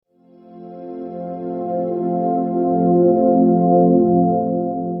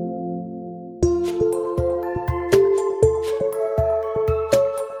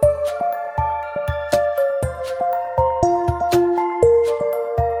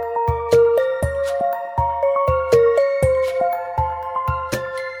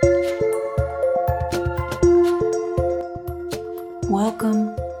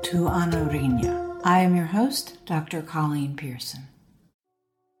Dr. Colleen Pearson.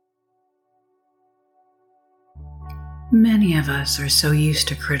 Many of us are so used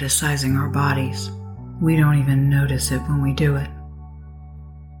to criticizing our bodies, we don't even notice it when we do it.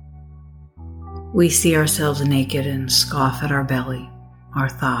 We see ourselves naked and scoff at our belly, our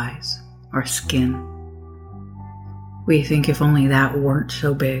thighs, our skin. We think if only that weren't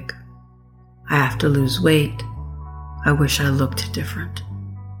so big. I have to lose weight. I wish I looked different.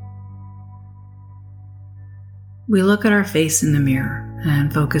 We look at our face in the mirror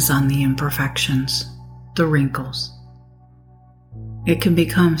and focus on the imperfections, the wrinkles. It can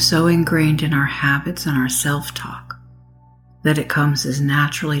become so ingrained in our habits and our self-talk that it comes as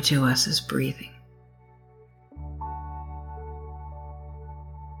naturally to us as breathing.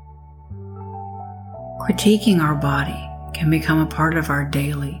 Critiquing our body can become a part of our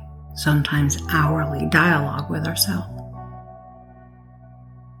daily, sometimes hourly dialogue with ourselves.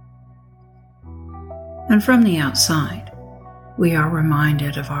 And from the outside, we are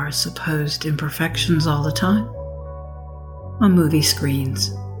reminded of our supposed imperfections all the time. On movie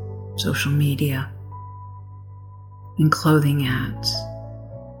screens, social media, in clothing ads.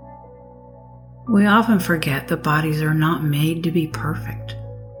 We often forget that bodies are not made to be perfect,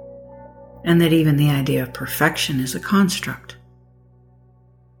 and that even the idea of perfection is a construct.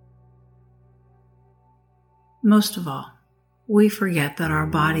 Most of all, we forget that our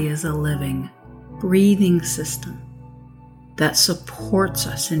body is a living, breathing system that supports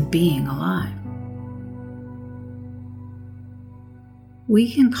us in being alive.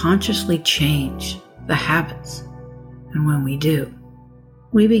 We can consciously change the habits, and when we do,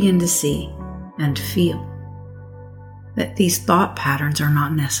 we begin to see and feel that these thought patterns are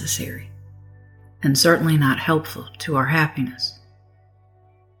not necessary and certainly not helpful to our happiness.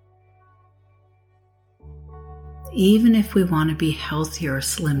 Even if we want to be healthy or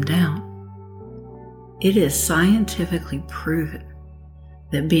slim down, it is scientifically proven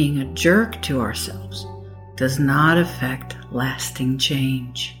that being a jerk to ourselves does not affect lasting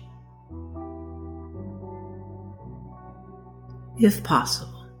change. If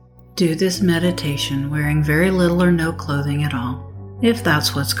possible, do this meditation wearing very little or no clothing at all, if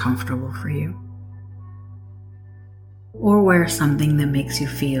that's what's comfortable for you. Or wear something that makes you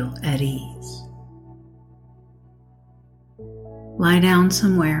feel at ease. Lie down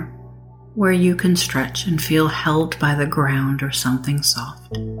somewhere where you can stretch and feel held by the ground or something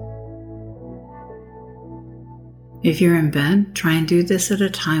soft. If you're in bed, try and do this at a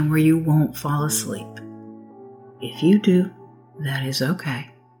time where you won't fall asleep. If you do, that is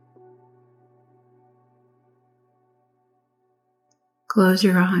okay. Close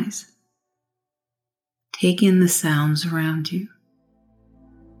your eyes. Take in the sounds around you.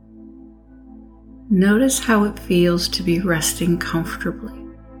 Notice how it feels to be resting comfortably.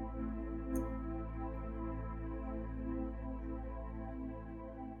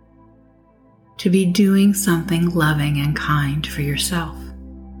 To be doing something loving and kind for yourself.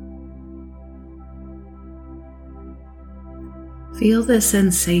 Feel the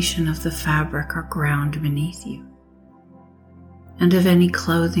sensation of the fabric or ground beneath you, and of any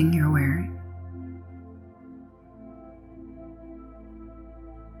clothing you're wearing.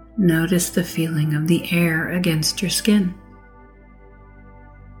 Notice the feeling of the air against your skin.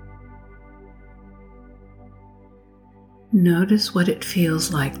 Notice what it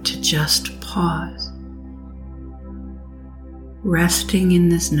feels like to just pause, resting in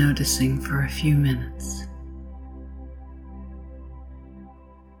this noticing for a few minutes.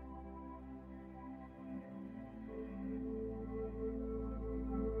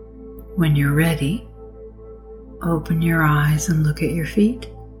 When you're ready, open your eyes and look at your feet.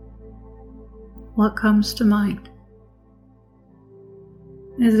 What comes to mind?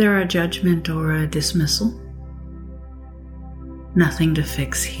 Is there a judgment or a dismissal? Nothing to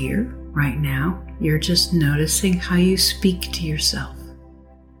fix here, right now. You're just noticing how you speak to yourself.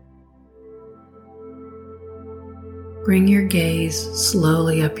 Bring your gaze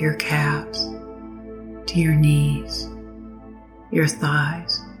slowly up your calves, to your knees, your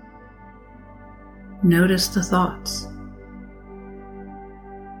thighs. Notice the thoughts.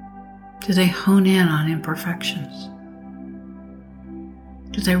 Do they hone in on imperfections?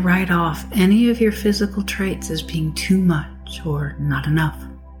 Do they write off any of your physical traits as being too much or not enough?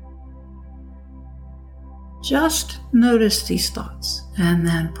 Just notice these thoughts and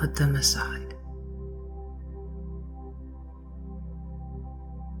then put them aside.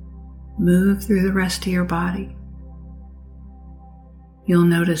 Move through the rest of your body. You'll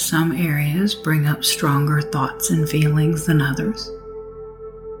notice some areas bring up stronger thoughts and feelings than others.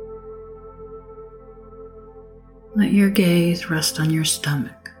 Let your gaze rest on your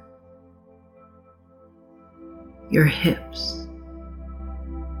stomach. your hips,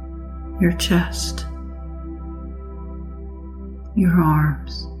 your chest, your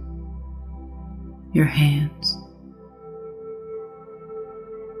arms, your hands.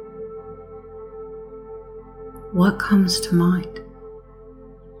 What comes to mind?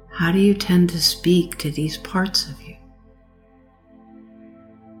 How do you tend to speak to these parts of you?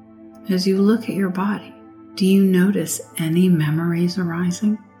 As you look at your body, do you notice any memories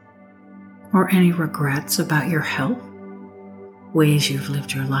arising? Or any regrets about your health? Ways you've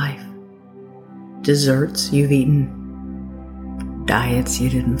lived your life? Desserts you've eaten? Diets you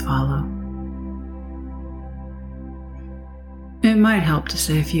didn't follow? It might help to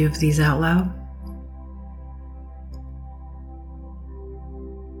say a few of these out loud.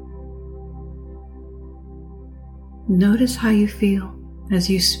 Notice how you feel as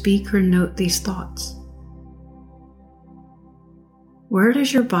you speak or note these thoughts. Where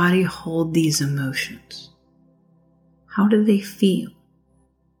does your body hold these emotions? How do they feel?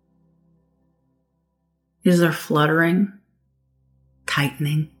 Is there fluttering,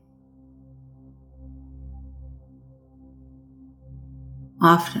 tightening?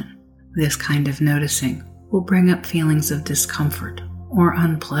 Often, this kind of noticing will bring up feelings of discomfort or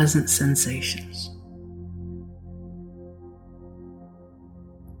unpleasant sensations.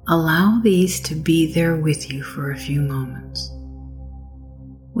 Allow these to be there with you for a few moments,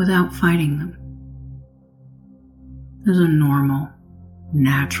 without fighting them, as a normal,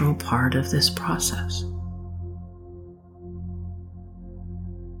 natural part of this process.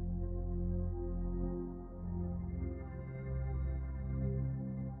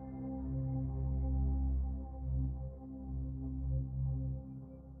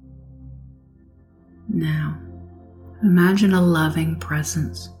 Now, imagine a loving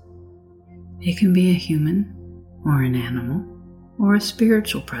presence. It can be a human, or an animal, or a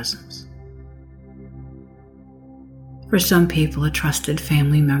spiritual presence. For some people, a trusted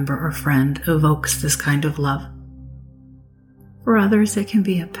family member or friend evokes this kind of love. For others, it can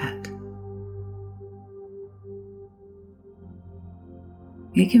be a pet.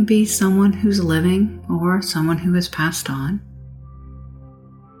 It can be someone who's living or someone who has passed on.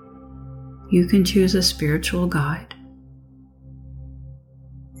 You can choose a spiritual guide.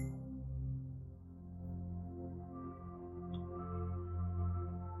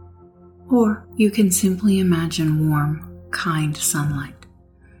 Or you can simply imagine warm, kind sunlight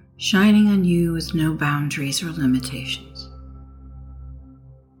shining on you with no boundaries or limitations.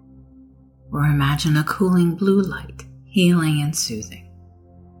 Or imagine a cooling blue light, healing and soothing.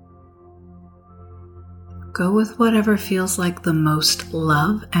 Go with whatever feels like the most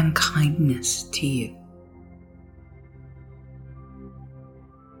love and kindness to you.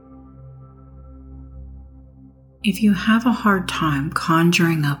 If you have a hard time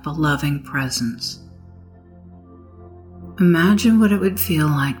conjuring up a loving presence, imagine what it would feel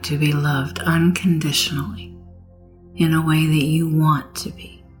like to be loved unconditionally in a way that you want to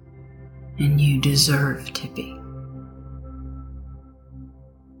be and you deserve to be.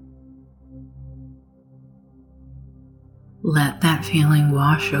 Let that feeling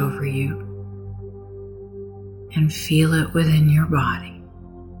wash over you and feel it within your body.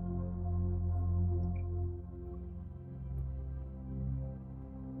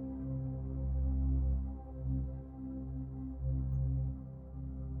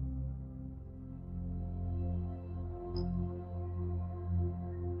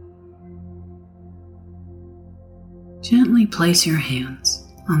 Gently place your hands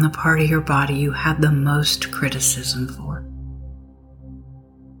on the part of your body you had the most criticism for.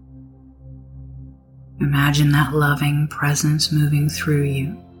 Imagine that loving presence moving through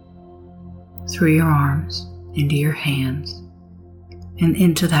you, through your arms, into your hands, and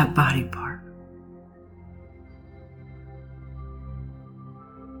into that body part.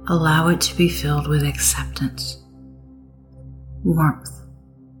 Allow it to be filled with acceptance, warmth,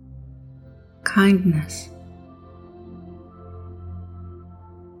 kindness.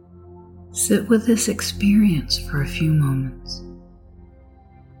 Sit with this experience for a few moments.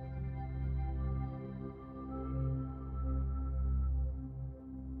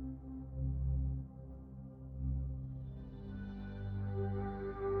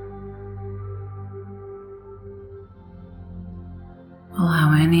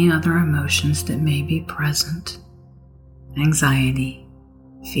 Allow any other emotions that may be present, anxiety,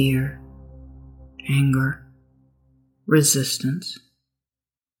 fear, anger, resistance,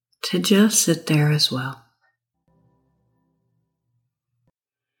 to just sit there as well.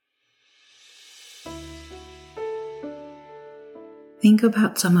 Think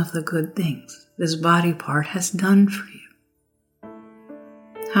about some of the good things this body part has done for you.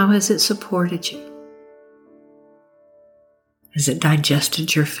 How has it supported you? as it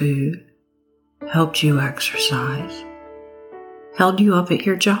digested your food, helped you exercise, held you up at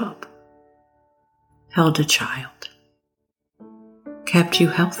your job, held a child, kept you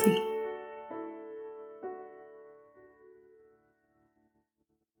healthy.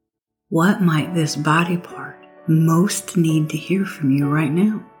 What might this body part most need to hear from you right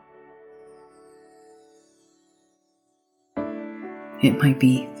now? It might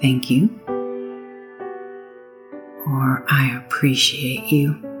be thank you, or I appreciate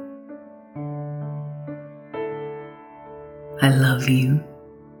you, I love you,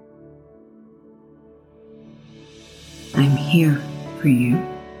 I'm here for you,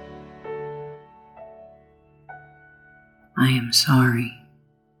 I am sorry,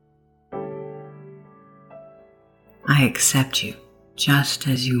 I accept you just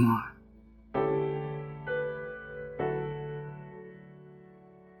as you are.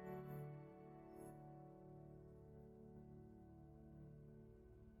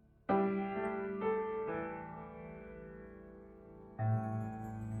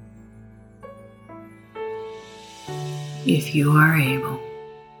 If you are able,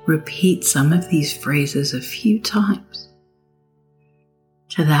 repeat some of these phrases a few times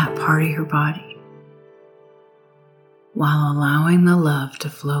to that part of your body while allowing the love to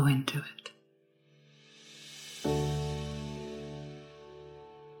flow into it.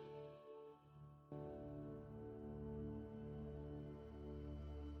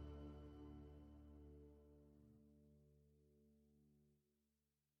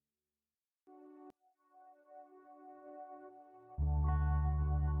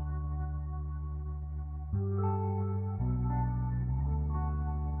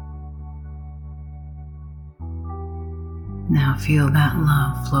 Now feel that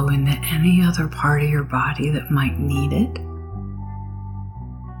love flow into any other part of your body that might need it.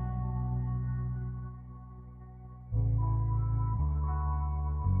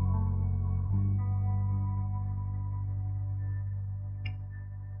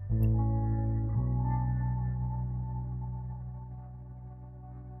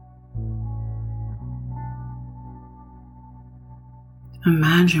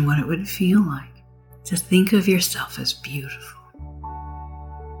 Imagine what it would feel like to think of yourself as beautiful,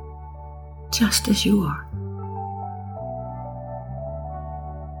 just as you are.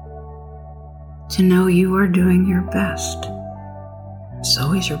 To know you are doing your best, and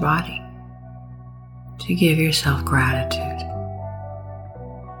so is your body. To give yourself gratitude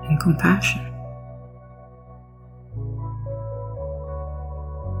and compassion.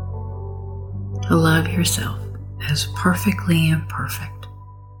 To love yourself as perfectly imperfect.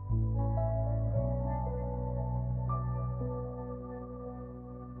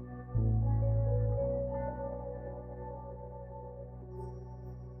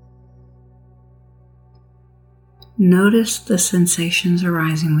 Notice the sensations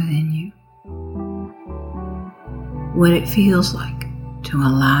arising within you. What it feels like to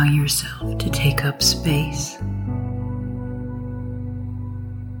allow yourself to take up space.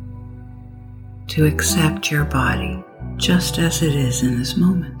 To accept your body just as it is in this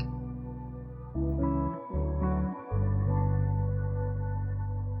moment.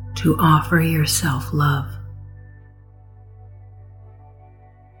 To offer yourself love.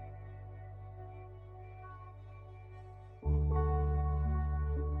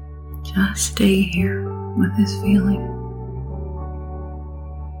 Just stay here with this feeling.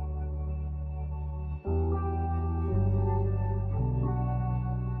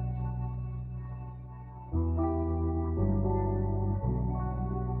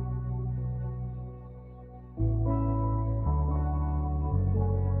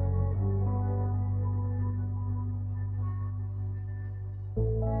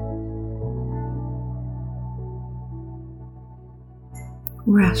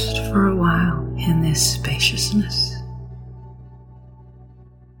 Rest for a while in this spaciousness.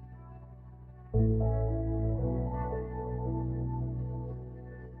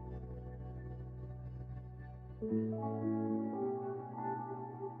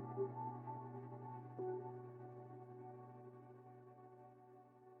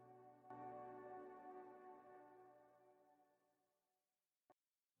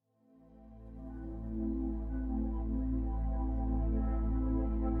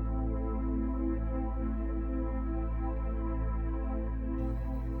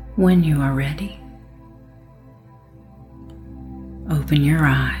 When you are ready, open your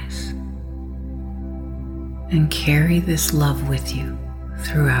eyes and carry this love with you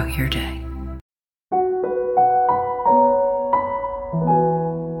throughout your day.